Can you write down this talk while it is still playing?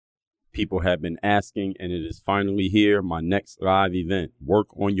People have been asking, and it is finally here. My next live event, Work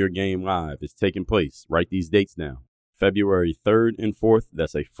on Your Game Live, is taking place. Write these dates down. February 3rd and 4th,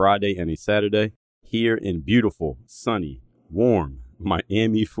 that's a Friday and a Saturday, here in beautiful, sunny, warm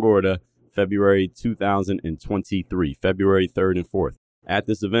Miami, Florida, February 2023, February 3rd and 4th. At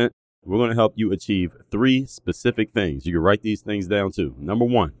this event, we're going to help you achieve 3 specific things. You can write these things down too. Number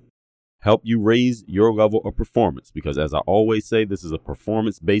 1, help you raise your level of performance, because as I always say, this is a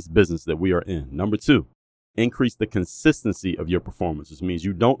performance-based business that we are in. Number 2, increase the consistency of your performance, which means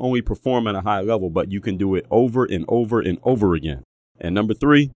you don't only perform at a high level, but you can do it over and over and over again. And number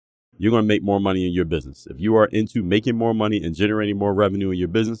 3, you're going to make more money in your business. If you are into making more money and generating more revenue in your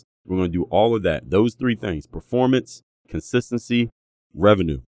business, we're going to do all of that. Those 3 things: performance, consistency,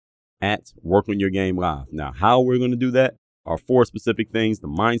 revenue, at Work on Your Game Live. Now, how we're going to do that are 4 specific things: the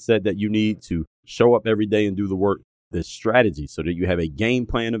mindset that you need to show up every day and do the work, the strategy so that you have a game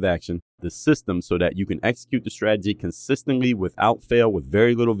plan of action, the system so that you can execute the strategy consistently without fail, with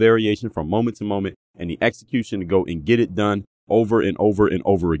very little variation from moment to moment, and the execution to go and get it done over and over and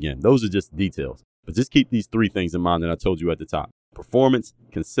over again. Those are just details. But just keep these 3 things in mind that I told you at the top: performance,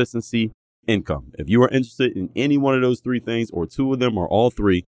 consistency, income. If you are interested in any one of those 3 things, or 2 of them, or all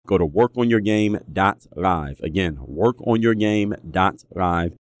 3, go to workonyourgame.live. Again,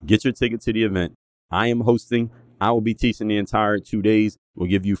 workonyourgame.live. Get your ticket to the event. I am hosting. I will be teaching the entire 2 days. We'll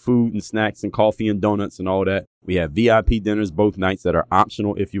give you food and snacks and coffee and donuts and all that. We have VIP dinners both nights that are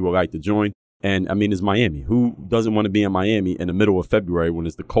optional if you would like to join. And I mean, it's Miami. Who doesn't want to be in Miami in the middle of February when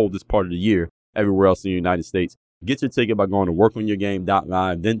it's the coldest part of the year everywhere else in the United States? Get your ticket by going to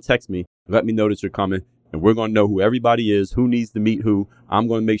workonyourgame.live. Then text me. Let me know that you're coming. And we're going to know who everybody is, who needs to meet who. I'm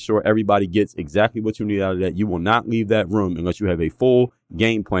going to make sure everybody gets exactly what you need out of that. You will not leave that room unless you have a full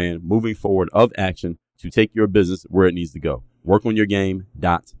game plan moving forward of action to take your business where it needs to go.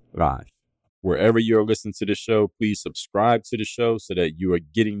 Workonyourgame.live. Wherever you're listening to this show, please subscribe to the show so that you are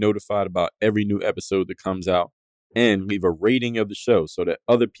getting notified about every new episode that comes out. And leave a rating of the show so that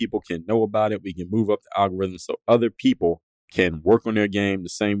other people can know about it. We can move up the algorithm so other people can work on their game the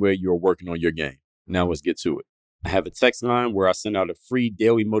same way you're working on your game. Now let's get to it. I have a text line where I send out a free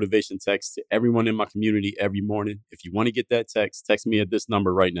daily motivation text to everyone in my community every morning. If you want to get that text, text me at this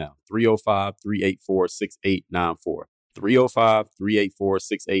number right now: 305-384-6894.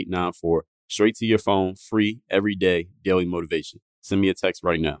 305-384-6894. Straight to your phone, free, every day, daily motivation. Send me a text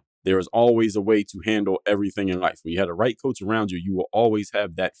right now. There is always a way to handle everything in life. When you have the right coach around you, you will always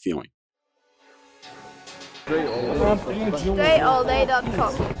have that feeling.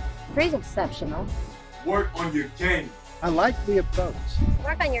 DreAllDay.com. Dre's exceptional. Work on your game. I like the approach.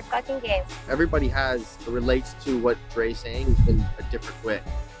 Work on your fucking game. Everybody relates to what Dre's saying in a different way.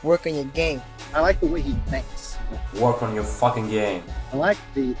 Work on your game. I like the way he thinks. Work on your fucking game. I like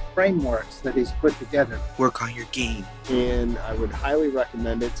the frameworks that he's put together. Work on your game. And I would highly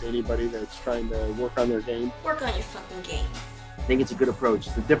recommend it to anybody that's trying to work on their game. Work on your fucking game. I think it's a good approach.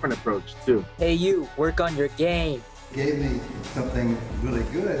 It's a different approach, too. Hey, you, work on your game. Gave me something really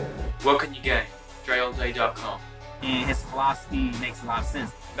good. Work on your game. DreAllDay.com. And his philosophy makes a lot of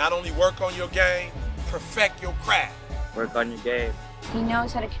sense. Not only work on your game, perfect your craft. Work on your game. He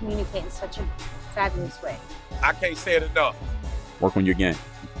knows how to communicate in such a fabulous way. I can't say it enough. Work on your game.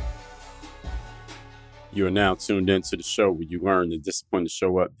 You are now tuned into the show where you learn the discipline to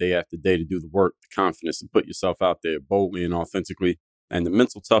show up day after day to do the work, the confidence to put yourself out there boldly and authentically, and the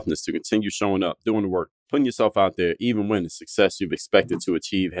mental toughness to continue showing up, doing the work, putting yourself out there even when the success you've expected to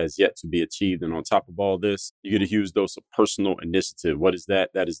achieve has yet to be achieved. And on top of all this, you get a huge dose of personal initiative. What is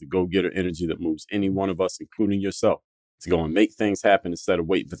that? That is the go-getter energy that moves any one of us, including yourself, to go and make things happen instead of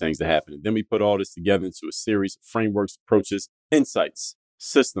waiting for things to happen. And then we put all this together into a series of frameworks, approaches, insights,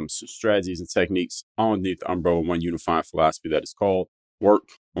 systems, strategies, and techniques underneath the umbrella of one unifying philosophy that is called Work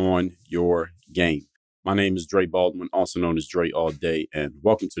on Your Game. My name is Dre Baldwin, also known as Dre All Day, and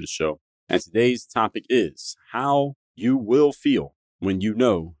welcome to the show. And today's topic is how you will feel when you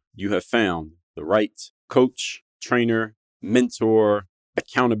know you have found the right coach, trainer, mentor,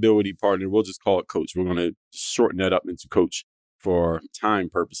 accountability partner. We'll just call it coach. We're going to shorten that up into coach for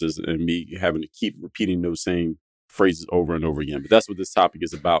time purposes and me having to keep repeating those same phrases over and over again. But that's what this topic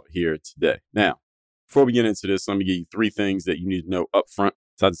is about here today. Now, before we get into this, let me give you 3 things that you need to know up front.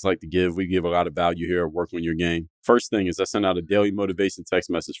 So I just like to we give a lot of value here at Work on Your Game. First thing is I send out a daily motivation text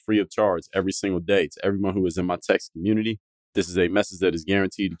message free of charge every single day to everyone who is in my text community. This is a message that is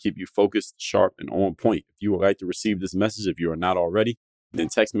guaranteed to keep you focused, sharp, and on point. If you would like to receive this message, if you are not already, then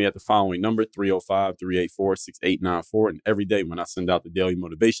text me at the following number, 305-384-6894. And every day when I send out the daily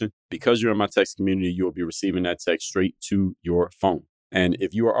motivation, because you're in my text community, you will be receiving that text straight to your phone. And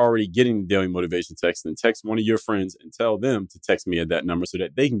if you are already getting the daily motivation text, then text one of your friends and tell them to text me at that number so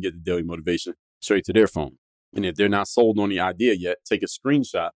that they can get the daily motivation straight to their phone. And if they're not sold on the idea yet, take a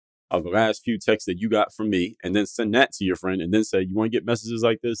screenshot of the last few texts that you got from me and then send that to your friend and then say, you want to get messages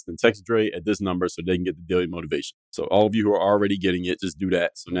like this? Then text Dre at this number so they can get the daily motivation. So all of you who are already getting it, just do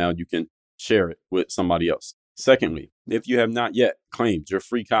that. So now you can share it with somebody else. Secondly, if you have not yet claimed your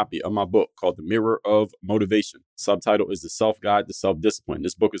free copy of my book called The Mirror of Motivation, subtitle is The Self-Guide to Self-Discipline.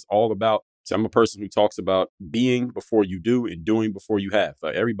 This book is all about, I'm a person who talks about being before you do and doing before you have.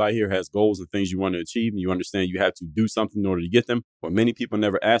 Everybody here has goals and things you want to achieve, and you understand you have to do something in order to get them. What many people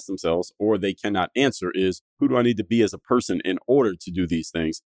never ask themselves, or they cannot answer, is who do I need to be as a person in order to do these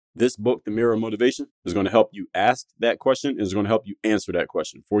things? This book, The Mirror of Motivation, is going to help you ask that question and is going to help you answer that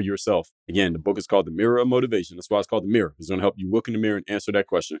question for yourself. Again, the book is called The Mirror of Motivation. That's why it's called The Mirror. It's going to help you look in the mirror and answer that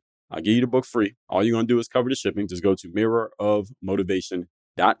question. I'll give you the book free. All you're going to do is cover the shipping. Just go to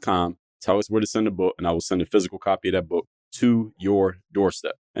mirrorofmotivation.com. Tell us where to send the book, and I will send a physical copy of that book to your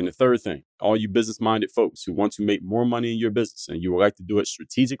doorstep. And the third thing, all you business-minded folks who want to make more money in your business and you would like to do it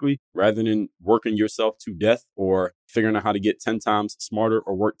strategically rather than working yourself to death or figuring out how to get 10 times smarter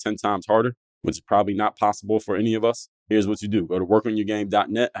or work 10 times harder, which is probably not possible for any of us, here's what you do. Go to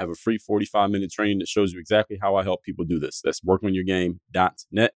workonyourgame.net. I have a free 45-minute training that shows you exactly how I help people do this. That's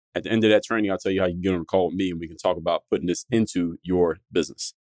workonyourgame.net. At the end of that training, I'll tell you how you can get on a call with me and we can talk about putting this into your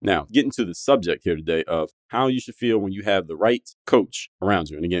business. Now, getting to the subject here today of how you should feel when you have the right coach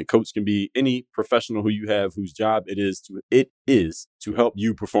around you. And again, coach can be any professional who you have whose job it is to help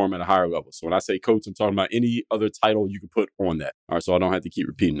you perform at a higher level. So when I say coach, I'm talking about any other title you can put on that. All right, so I don't have to keep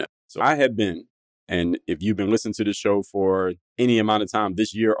repeating that. So I have been, and if you've been listening to this show for any amount of time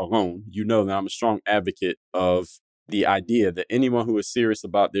this year alone, you know that I'm a strong advocate of the idea that anyone who is serious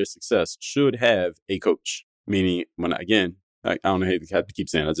about their success should have a coach. Meaning, I don't know, I have to keep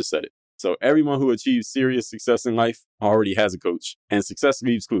saying it, I just said it. So everyone who achieves serious success in life already has a coach, and success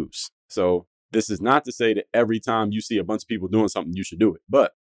leaves clues. So this is not to say that every time you see a bunch of people doing something, you should do it.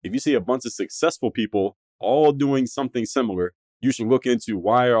 But if you see a bunch of successful people all doing something similar, you should look into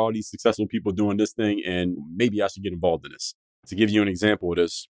why are all these successful people doing this thing, and maybe I should get involved in this. To give you an example of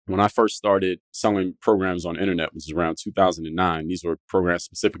this, when I first started selling programs on the internet, which was around 2009, these were programs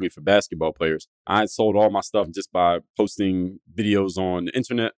specifically for basketball players. I had sold all my stuff just by posting videos on the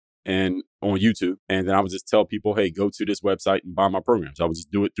internet and on YouTube. And then I would just tell people, hey, go to this website and buy my programs. I would just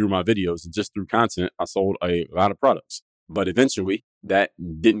do it through my videos, and just through content, I sold a lot of products. But eventually that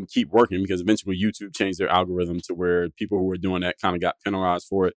didn't keep working because eventually YouTube changed their algorithm to where people who were doing that kind of got penalized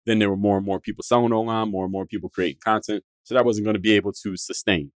for it. Then there were more and more people selling online, more and more people creating content. So that wasn't going to be able to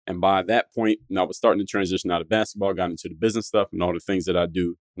sustain. And by that point, I was starting to transition out of basketball, got into the business stuff and all the things that I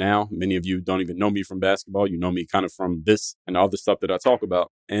do now. Many of you don't even know me from basketball. You know me kind of from this and all the stuff that I talk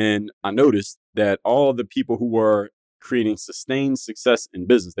about. And I noticed that all the people who were creating sustained success in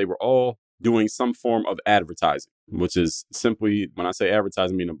business, they were all doing some form of advertising, which is simply, when I say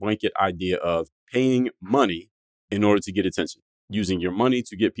advertising, I mean a blanket idea of paying money in order to get attention, using your money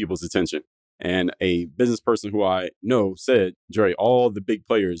to get people's attention. And a business person who I know said, Dre, all the big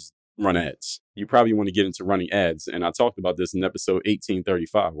players run ads. You probably want to get into running ads. And I talked about this in episode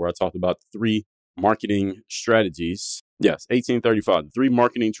 1835, where I talked about the 3 marketing strategies. Yes, 1835, the 3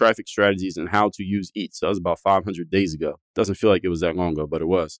 marketing traffic strategies and how to use each. So that was about 500 days ago. Doesn't feel like it was that long ago, but it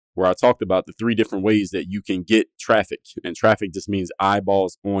was. Where I talked about the 3 different ways that you can get traffic. And traffic just means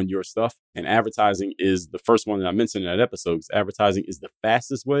eyeballs on your stuff. And advertising is the first one that I mentioned in that episode, because advertising is the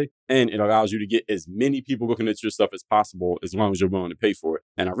fastest way. And it allows you to get as many people looking at your stuff as possible, as long as you're willing to pay for it.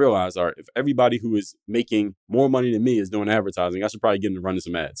 And I realized, all right, if everybody who is making more money than me is doing advertising, I should probably get them to run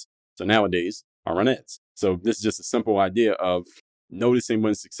some ads. So nowadays, I run ads. So this is just a simple idea of noticing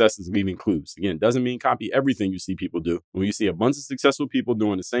when success is leaving clues. Again, doesn't mean copy everything you see people do. When you see a bunch of successful people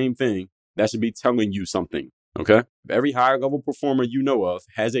doing the same thing, that should be telling you something. Okay? If every higher level performer you know of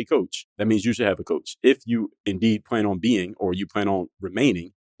has a coach, that means you should have a coach. If you indeed plan on being, or you plan on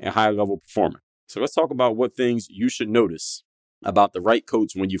remaining, a higher level performer. So let's talk about what things you should notice about the right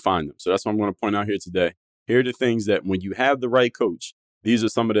coach when you find them. So that's what I'm going to point out here today. Here are the things that when you have the right coach, these are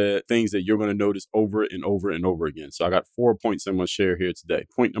some of the things that you're going to notice over and over and over again. So I got 4 points I'm going to share here today.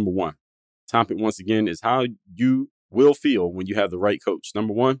 Point number 1, topic once again is how you will feel when you have the right coach.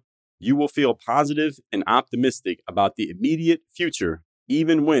 Number 1, you will feel positive and optimistic about the immediate future,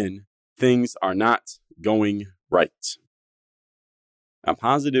 even when things are not going right. A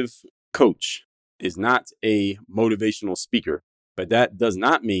positive coach is not a motivational speaker. But that does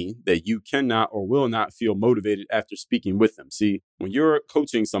not mean that you cannot or will not feel motivated after speaking with them. See, when you're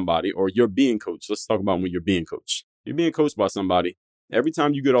coaching somebody or you're being coached, let's talk about when you're being coached. You're being coached by somebody. Every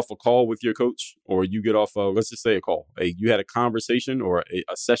time you get off a call with your coach, or you get off, let's just say a call, you had a conversation or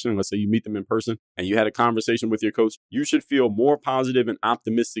a session, let's say you meet them in person and you had a conversation with your coach, you should feel more positive and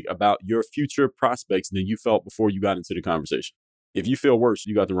optimistic about your future prospects than you felt before you got into the conversation. If you feel worse,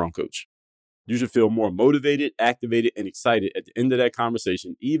 you got the wrong coach. You should feel more motivated, activated, and excited at the end of that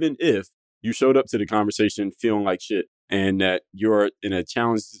conversation, even if you showed up to the conversation feeling like shit and that you're in a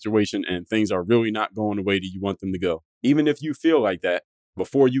challenging situation and things are really not going the way that you want them to go. Even if you feel like that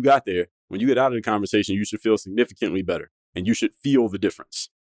before you got there, when you get out of the conversation, you should feel significantly better and you should feel the difference.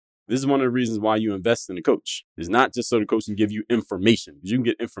 This is one of the reasons why you invest in a coach. It's not just so the coach can give you information, because you can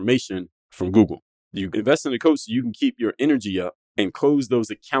get information from Google. You invest in a coach so you can keep your energy up and close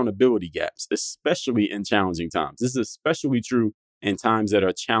those accountability gaps, especially in challenging times. This is especially true in times that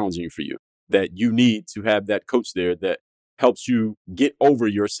are challenging for you, that you need to have that coach there that helps you get over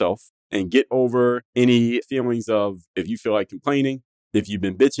yourself and get over any feelings of, if you feel like complaining, if you've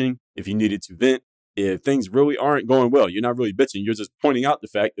been bitching, if you needed to vent, if things really aren't going well. You're not really bitching. You're just pointing out the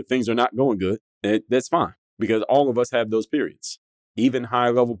fact that things are not going good. And that's fine, because all of us have those periods. Even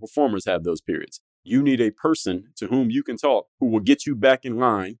high-level performers have those periods. You need a person to whom you can talk who will get you back in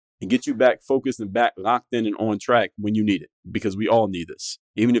line and get you back focused and back locked in and on track when you need it, because we all need this.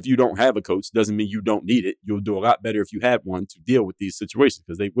 Even if you don't have a coach, doesn't mean you don't need it. You'll do a lot better if you have one to deal with these situations,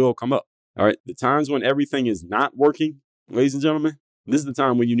 because they will come up. All right. The times when everything is not working, ladies and gentlemen, this is the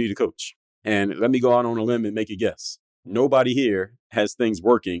time when you need a coach. And let me go out on a limb and make a guess. Nobody here has things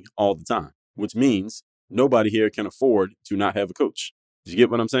working all the time, which means nobody here can afford to not have a coach. Did you get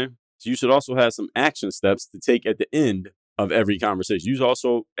what I'm saying? So you should also have some action steps to take at the end of every conversation. You should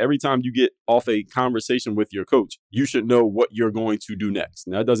also, every time you get off a conversation with your coach, you should know what you're going to do next.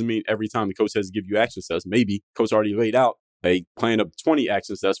 Now, that doesn't mean every time the coach has to give you action steps. Maybe coach already laid out a plan of 20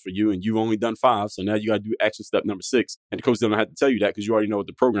 action steps for you and you've only done 5. So now you got to do action step number 6. And the coach doesn't have to tell you that, because you already know what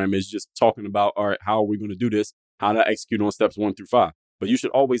the program is. Just talking about, all right, how are we going to do this? How to execute on steps 1 through 5. But you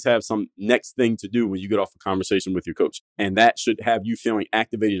should always have some next thing to do when you get off a conversation with your coach. And that should have you feeling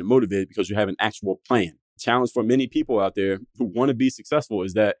activated and motivated, because you have an actual plan. Challenge for many people out there who want to be successful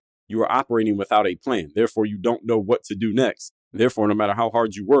is that you are operating without a plan. Therefore, you don't know what to do next. Therefore, no matter how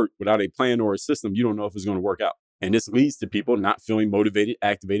hard you work, without a plan or a system, you don't know if it's going to work out. And this leads to people not feeling motivated,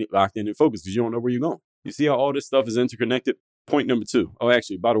 activated, locked in, and focused, because you don't know where you're going. You see how all this stuff is interconnected? Point number 2. Oh,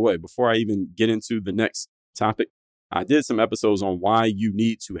 actually, by the way, before I even get into the next topic, I did some episodes on why you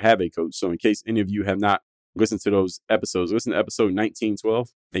need to have a coach. So in case any of you have not listened to those episodes, listen to episode 1912,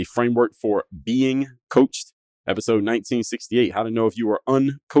 a framework for being coached. Episode 1968, how to know if you are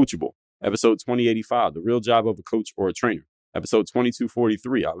uncoachable. Episode 2085, the real job of a coach or a trainer. Episode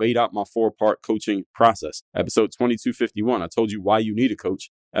 2243, I laid out my 4-part coaching process. Episode 2251, I told you why you need a coach.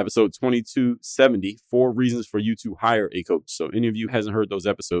 Episode 2270, 4 reasons for you to hire a coach. So any of you hasn't heard those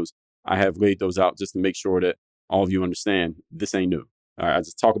episodes, I have laid those out just to make sure that all of you understand this ain't new. All right, I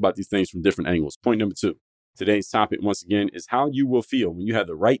just talk about these things from different angles. Point number 2. Today's topic, once again, is how you will feel when you have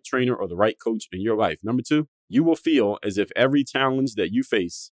the right trainer or the right coach in your life. Number 2, you will feel as if every challenge that you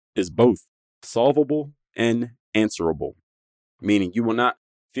face is both solvable and answerable. Meaning you will not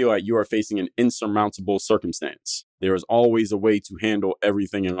feel like you are facing an insurmountable circumstance. There is always a way to handle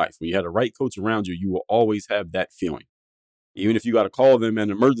everything in life. When you have the right coach around you, you will always have that feeling. Even if you got to call them in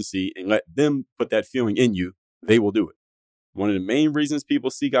an emergency and let them put that feeling in you, they will do it. One of the main reasons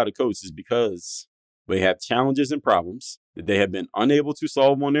people seek out a coach is because they have challenges and problems that they have been unable to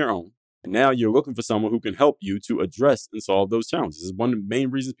solve on their own. And now you're looking for someone who can help you to address and solve those challenges. It's one of the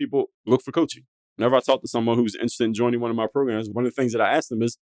main reasons people look for coaching. Whenever I talk to someone who's interested in joining one of my programs, one of the things that I ask them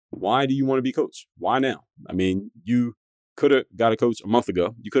is, why do you want to be coached? Why now? I mean, you could have got a coach a month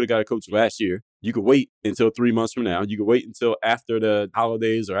ago. You could have got a coach last year. You could wait until 3 months from now. You could wait until after the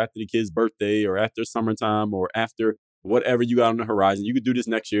holidays or after the kid's birthday or after summertime or after whatever you got on the horizon. You could do this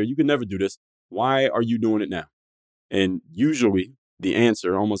next year. You could never do this. Why are you doing it now? And usually the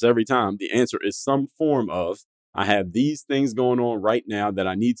answer, almost every time, the answer is some form of, I have these things going on right now that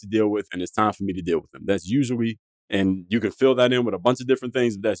I need to deal with, and it's time for me to deal with them. That's usually, and you can fill that in with a bunch of different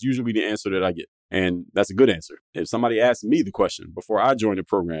things, but that's usually the answer that I get. And that's a good answer. If somebody asks me the question before I join the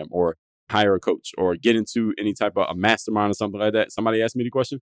program or hire a coach or get into any type of a mastermind or something like that, somebody asks me the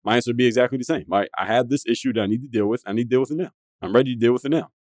question, my answer would be exactly the same. I have this issue that I need to deal with. I need to deal with it now. I'm ready to deal with it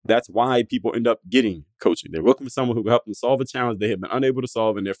now. That's why people end up getting coaching. They're looking for someone who can help them solve a challenge they have been unable to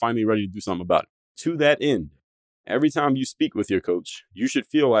solve, and they're finally ready to do something about it. To that end, every time you speak with your coach, you should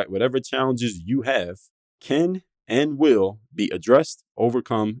feel like whatever challenges you have can and will be addressed,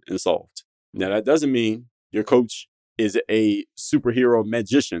 overcome, and solved. Now, that doesn't mean your coach is a superhero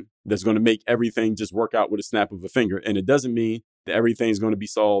magician that's going to make everything just work out with a snap of a finger. And it doesn't mean everything's going to be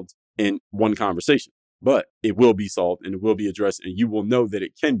solved in one conversation, but it will be solved and it will be addressed, and you will know that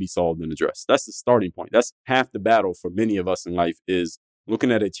it can be solved and addressed. That's the starting point. That's half the battle for many of us in life, is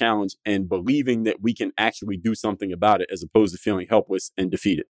looking at a challenge and believing that we can actually do something about it, as opposed to feeling helpless and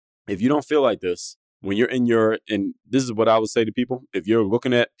defeated. If you don't feel like this, when you're and this is what I would say to people, if you're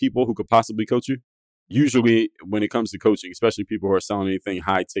looking at people who could possibly coach you, usually when it comes to coaching, especially people who are selling anything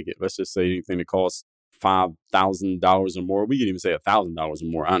high ticket, let's just say anything that costs $5,000 or more, we could even say $1,000 or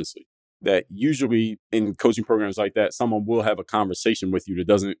more, honestly, that usually in coaching programs like that, someone will have a conversation with you that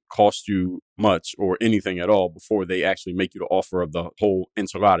doesn't cost you much or anything at all before they actually make you the offer of the whole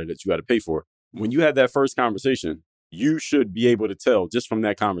enchilada that you got to pay for. When you have that first conversation, you should be able to tell just from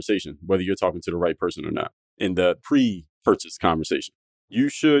that conversation whether you're talking to the right person or not. In the pre-purchase conversation, you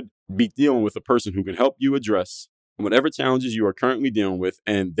should be dealing with a person who can help you address whatever challenges you are currently dealing with,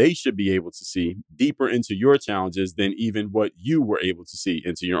 and they should be able to see deeper into your challenges than even what you were able to see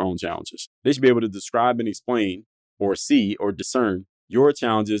into your own challenges. They should be able to describe and explain or see or discern your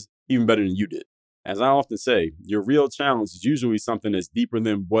challenges even better than you did. As I often say, your real challenge is usually something that's deeper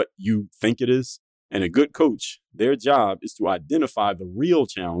than what you think it is. And a good coach, their job is to identify the real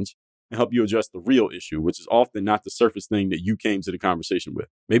challenge and help you address the real issue, which is often not the surface thing that you came to the conversation with.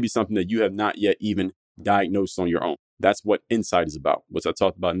 Maybe something that you have not yet even diagnosed on your own. That's what insight is about, which I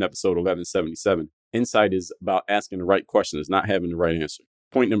talked about in episode 1177. Insight is about asking the right questions, not having the right answer.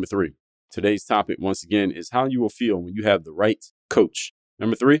 Point number 3. Today's topic, once again, is how you will feel when you have the right coach.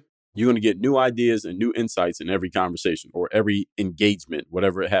 Number 3, you're going to get new ideas and new insights in every conversation or every engagement,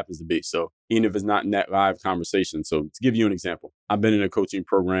 whatever it happens to be. So even if it's not in that live conversation. So to give you an example, I've been in a coaching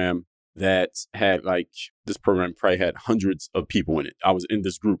program that had this program probably had hundreds of people in it. I was in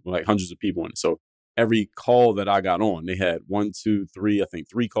this group with hundreds of people in it. So every call that I got on, they had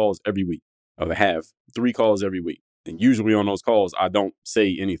 3 calls every week. Or they have 3 calls every week. And usually on those calls, I don't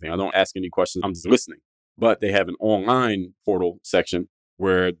say anything. I don't ask any questions. I'm just listening. But they have an online portal section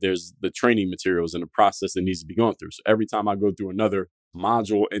where there's the training materials and the process that needs to be going through. So every time I go through another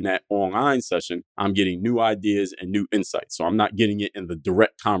module in that online session, I'm getting new ideas and new insights. So I'm not getting it in the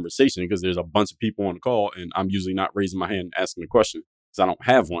direct conversation because there's a bunch of people on the call and I'm usually not raising my hand and asking a question because I don't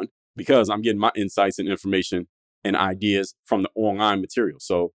have one, because I'm getting my insights and information and ideas from the online material.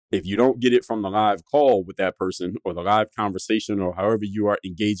 So if you don't get it from the live call with that person or the live conversation or however you are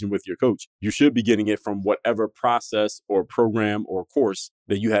engaging with your coach, you should be getting it from whatever process or program or course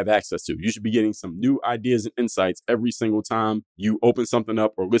that you have access to. You should be getting some new ideas and insights every single time you open something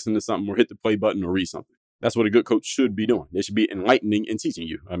up or listen to something or hit the play button or read something. That's what a good coach should be doing. They should be enlightening and teaching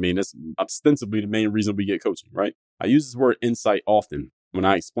you. I mean, that's ostensibly the main reason we get coaching, right? I use this word insight often when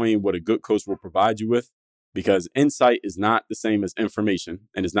I explain what a good coach will provide you with, because insight is not the same as information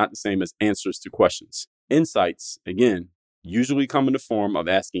and is not the same as answers to questions. Insights, again, usually come in the form of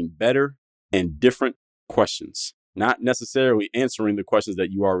asking better and different questions, not necessarily answering the questions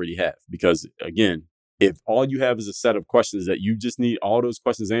that you already have. Because again, if all you have is a set of questions that you just need all those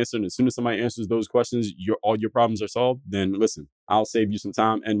questions answered, and as soon as somebody answers those questions, all your problems are solved, then listen, I'll save you some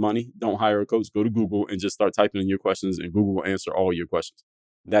time and money. Don't hire a coach. Go to Google and just start typing in your questions and Google will answer all your questions.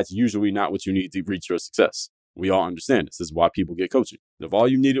 That's usually not what you need to reach your success. We all understand this. This is why people get coaching. If all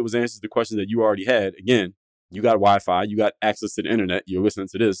you needed was answers to questions that you already had, again, you got Wi-Fi, you got access to the internet, you're listening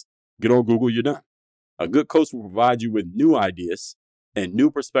to this, get on Google, you're done. A good coach will provide you with new ideas and new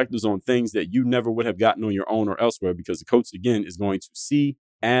perspectives on things that you never would have gotten on your own or elsewhere, because the coach, again, is going to see,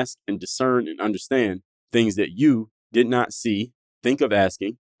 ask, and discern and understand things that you did not see, think of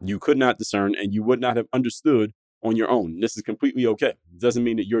asking, you could not discern, and you would not have understood on your own. This is completely okay. It doesn't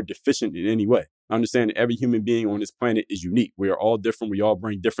mean that you're deficient in any way. Understand that every human being on this planet is unique. We are all different. We all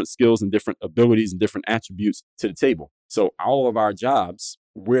bring different skills and different abilities and different attributes to the table. So all of our jobs,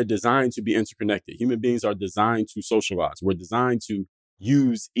 we're designed to be interconnected. Human beings are designed to socialize. We're designed to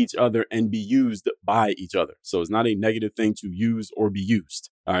use each other and be used by each other. So it's not a negative thing to use or be used.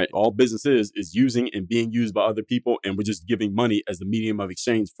 All right. All business is using and being used by other people. And we're just giving money as the medium of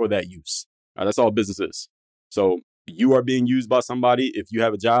exchange for that use. All right, that's all business is. So you are being used by somebody. If you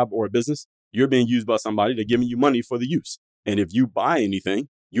have a job or a business, you're being used by somebody. They're giving you money for the use. And if you buy anything,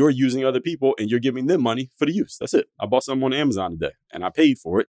 you're using other people and you're giving them money for the use. That's it. I bought something on Amazon today and I paid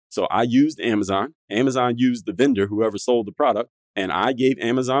for it. So I used Amazon. Amazon used the vendor, whoever sold the product, and I gave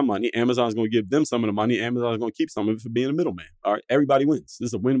Amazon money. Amazon's going to give them some of the money. Amazon's going to keep some of it for being a middleman. All right. Everybody wins. This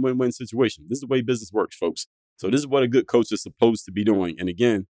is a win-win-win situation. This is the way business works, folks. So this is what a good coach is supposed to be doing. And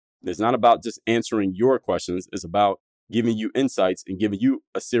again, it's not about just answering your questions. It's about giving you insights and giving you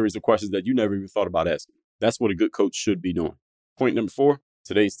a series of questions that you never even thought about asking. That's what a good coach should be doing. Point number 4,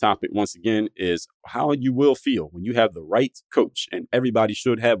 Today's topic, once again, is how you will feel when you have the right coach, and everybody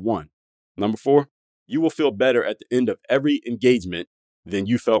should have one. Number 4, you will feel better at the end of every engagement than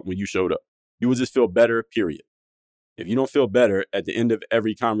you felt when you showed up. You will just feel better, period. If you don't feel better at the end of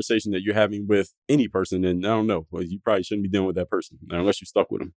every conversation that you're having with any person, then I don't know. Well, you probably shouldn't be dealing with that person unless you're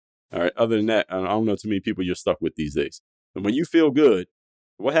stuck with them. All right. Other than that, I don't know too many people you're stuck with these days. But when you feel good,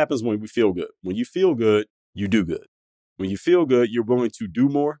 what happens when we feel good? When you feel good, you do good. When you feel good, you're willing to do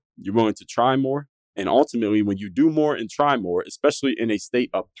more. You're willing to try more. And ultimately, when you do more and try more, especially in a state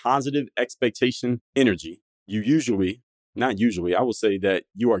of positive expectation energy, I will say that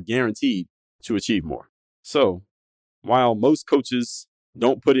you are guaranteed to achieve more. So while most coaches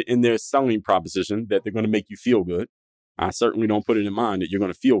don't put it in their selling proposition that they're going to make you feel good, I certainly don't put it in mind that you're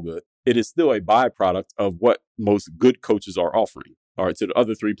going to feel good. It is still a byproduct of what most good coaches are offering. All right, to the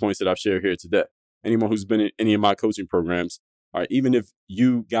other 3 points that I've shared here today. Anyone who's been in any of my coaching programs, all right, even if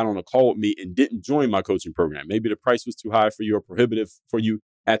you got on a call with me and didn't join my coaching program, maybe the price was too high for you or prohibitive for you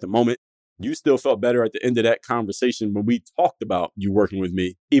at the moment, you still felt better at the end of that conversation when we talked about you working with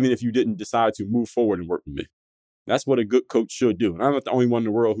me, even if you didn't decide to move forward and work with me. That's what a good coach should do. And I'm not the only one in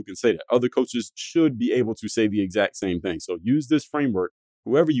the world who can say that. Other coaches should be able to say the exact same thing. So use this framework,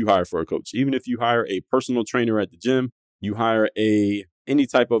 whoever you hire for a coach, even if you hire a personal trainer at the gym, you hire any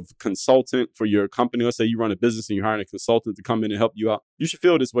type of consultant for your company. Let's say you run a business and you're hiring a consultant to come in and help you out. You should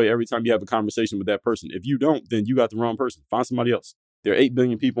feel this way every time you have a conversation with that person. If you don't, then you got the wrong person. Find somebody else. There are 8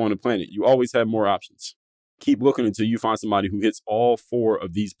 billion people on the planet. You always have more options. Keep looking until you find somebody who hits all 4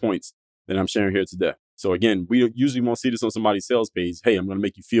 of these points that I'm sharing here today. So again, we usually won't see this on somebody's sales page. Hey, I'm going to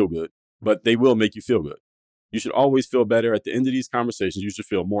make you feel good, but they will make you feel good. You should always feel better at the end of these conversations. You should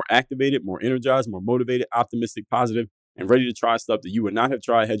feel more activated, more energized, more motivated, optimistic, positive, and ready to try stuff that you would not have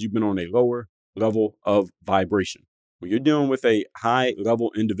tried had you been on a lower level of vibration. When you're dealing with a high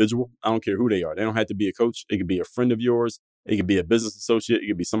level individual, I don't care who they are. They don't have to be a coach. It could be a friend of yours. It could be a business associate. It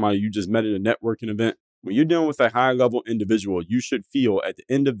could be somebody you just met at a networking event. When you're dealing with a high level individual, you should feel at the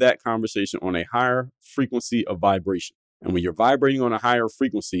end of that conversation on a higher frequency of vibration. And when you're vibrating on a higher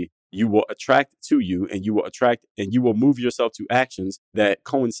frequency, you will attract to you and you will move yourself to actions that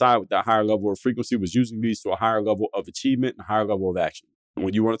coincide with that higher level of frequency, which usually leads to a higher level of achievement and a higher level of action. And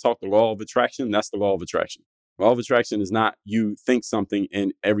when you want to talk the law of attraction, that's the law of attraction. Law of attraction is not you think something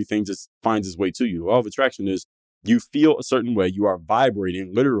and everything just finds its way to you. The law of attraction is you feel a certain way. You are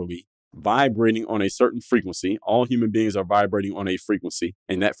vibrating, literally vibrating on a certain frequency. All human beings are vibrating on a frequency,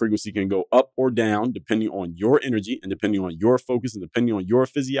 and that frequency can go up or down depending on your energy and depending on your focus and depending on your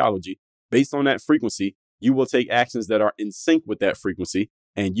physiology. Based on that frequency, you will take actions that are in sync with that frequency,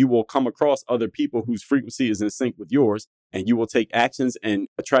 and you will come across other people whose frequency is in sync with yours, and you will take actions and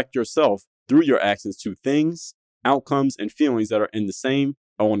attract yourself through your actions to things, outcomes, and feelings that are on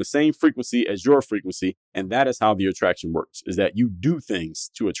the same frequency as your frequency. And that is how the attraction works, is that you do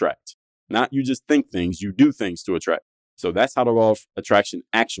things to attract. Not you just think things, you do things to attract. So that's how the law of attraction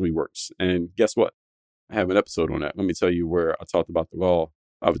actually works. And guess what? I have an episode on that. Let me tell you where I talked about the law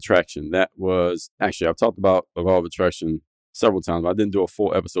of attraction. I've talked about the law of attraction several times. I didn't do a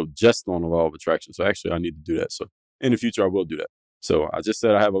full episode just on the law of attraction. So actually I need to do that. So in the future, I will do that. So I just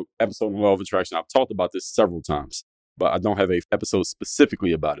said I have an episode on the law of attraction. I've talked about this several times, but I don't have an episode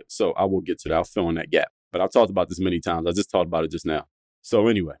specifically about it. So I will get to that. I'll fill in that gap. But I've talked about this many times. I just talked about it just now. So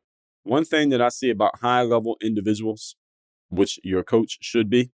anyway, one thing that I see about high-level individuals, which your coach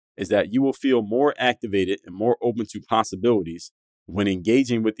should be, is that you will feel more activated and more open to possibilities when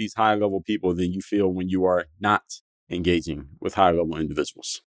engaging with these high-level people than you feel when you are not engaging with high-level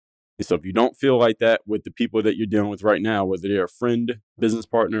individuals. And so if you don't feel like that with the people that you're dealing with right now, whether they're a friend, business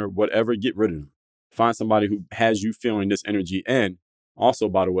partner, whatever, get rid of them. Find somebody who has you feeling this energy. And also,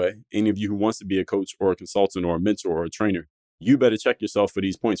 by the way, any of you who wants to be a coach or a consultant or a mentor or a trainer, you better check yourself for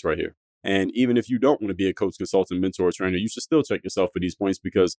these points right here. And even if you don't want to be a coach, consultant, mentor, or trainer, you should still check yourself for these points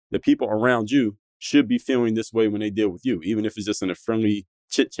because the people around you should be feeling this way when they deal with you, even if it's just in a friendly,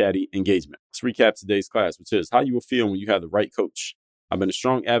 chit-chatty engagement. Let's recap today's class, which is how you will feel when you have the right coach. I've been a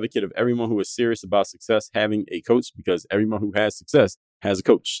strong advocate of everyone who is serious about success having a coach because everyone who has success has a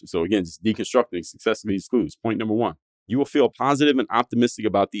coach. So again, just deconstructing success leaves clues. Point number 1. You will feel positive and optimistic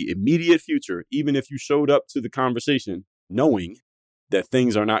about the immediate future, even if you showed up to the conversation knowing that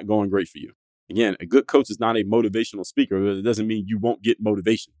things are not going great for you. Again, a good coach is not a motivational speaker. It doesn't mean you won't get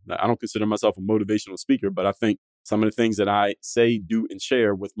motivation. I don't consider myself a motivational speaker, but I think some of the things that I say, do, and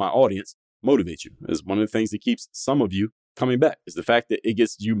share with my audience motivate you. It's one of the things that keeps some of you coming back is the fact that it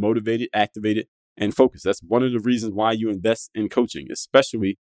gets you motivated, activated, and focused. That's one of the reasons why you invest in coaching,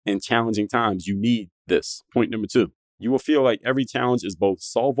 especially in challenging times. You need this. Point number 2. You will feel like every challenge is both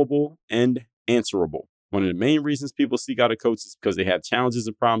solvable and answerable. One of the main reasons people seek out a coach is because they have challenges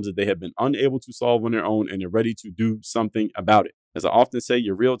and problems that they have been unable to solve on their own, and they're ready to do something about it. As I often say,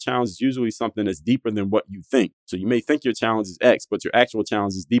 your real challenge is usually something that's deeper than what you think. So you may think your challenge is X, but your actual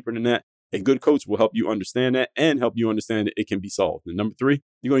challenge is deeper than that. A good coach will help you understand that and help you understand that it can be solved. And number 3,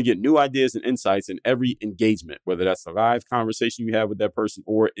 you're going to get new ideas and insights in every engagement, whether that's a live conversation you have with that person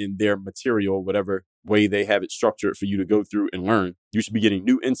or in their material, whatever way they have it structured for you to go through and learn. You should be getting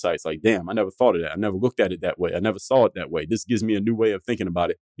new insights like, damn, I never thought of that. I never looked at it that way. I never saw it that way. This gives me a new way of thinking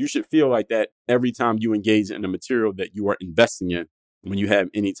about it. You should feel like that every time you engage in the material that you are investing in when you have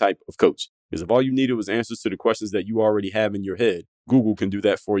any type of coach. Because if all you needed was answers to the questions that you already have in your head, Google can do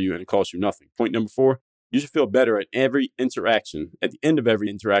that for you and it costs you nothing. Point number 4, you should feel better at every interaction, at the end of every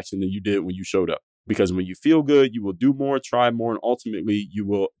interaction than you did when you showed up. Because when you feel good, you will do more, try more, and ultimately you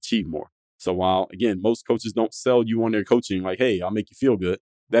will achieve more. So while, again, most coaches don't sell you on their coaching like, hey, I'll make you feel good,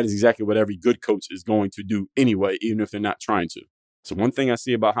 that is exactly what every good coach is going to do anyway, even if they're not trying to. So one thing I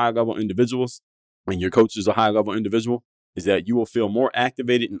see about high-level individuals, when your coach is a high-level individual, is that you will feel more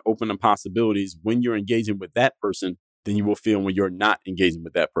activated and open to possibilities when you're engaging with that person than you will feel when you're not engaging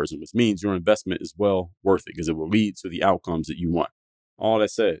with that person, which means your investment is well worth it because it will lead to the outcomes that you want. All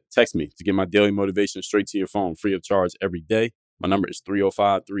that said, text me to get my daily motivation straight to your phone, free of charge every day. My number is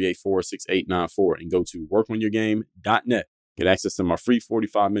 305-384-6894 and go to workonyourgame.net. Get access to my free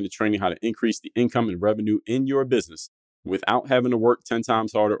 45-minute training, how to increase the income and revenue in your business without having to work 10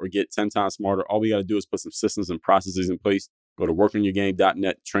 times harder or get 10 times smarter. All we got to do is put some systems and processes in place. Go to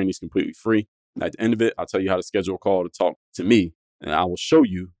workonyourgame.net. Training is completely free. And at the end of it, I'll tell you how to schedule a call to talk to me. And I will show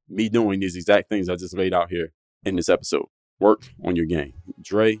you me doing these exact things I just laid out here in this episode. Work on your game.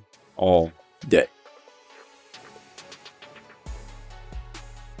 Dre all day.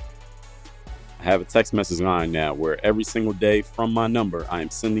 I have a text message line now where every single day from my number, I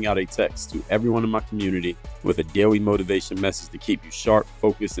am sending out a text to everyone in my community with a daily motivation message to keep you sharp,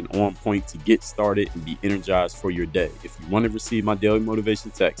 focused, and on point to get started and be energized for your day. If you want to receive my daily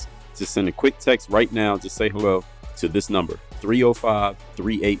motivation text, just send a quick text right now. Just say hello to this number,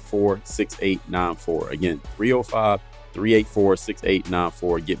 305-384-6894. Again,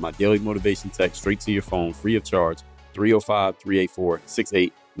 305-384-6894. Get my daily motivation text straight to your phone, free of charge,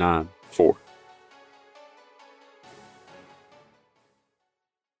 305-384-6894.